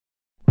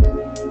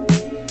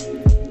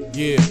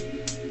Yeah,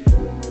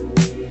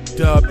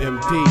 Dub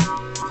MD,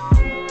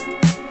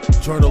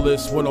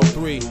 Journalist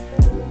 103.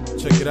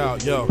 Check it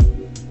out, yo.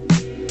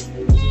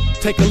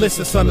 Take a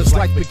listen, son, as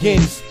life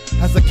begins,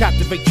 as I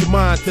captivate your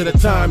mind to the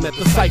time that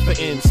the cipher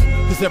ends.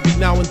 Cause every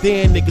now and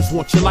then niggas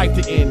want your life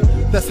to end.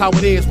 That's how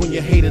it is when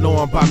you're hated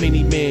on by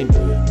many men.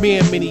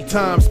 Many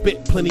times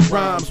spit plenty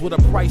rhymes with a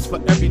price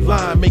for every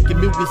line, making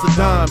millions of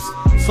dimes,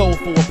 sold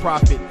for a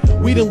profit.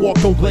 We done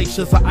walked on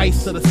glaciers of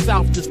ice to the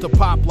south just to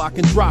pop, lock,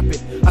 and drop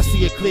it. I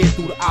see it clear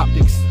through the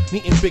optics,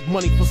 needing big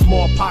money for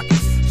small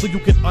pockets, so you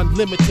can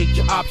unlimitate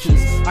your options.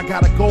 I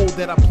got a goal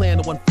that I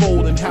plan to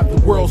unfold and have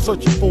the world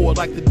searching for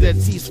like the Dead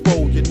Sea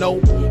Scroll, you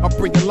know? I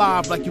bring it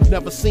live like you've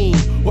never seen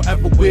or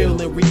ever will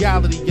in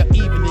reality, or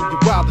even in your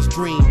wildest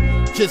dream.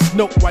 Just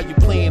note while you're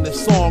playing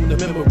this song, the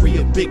memory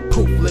of Big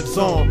Proof lives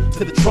on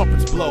till the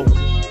trumpets blow.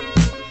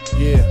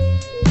 Yeah,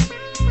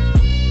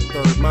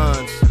 Third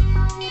Minds.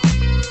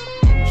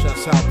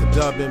 Shouts out to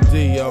Dub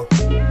MD, yo.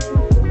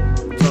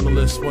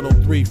 Journalist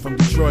 103 from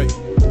Detroit.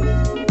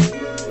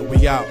 And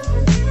we out.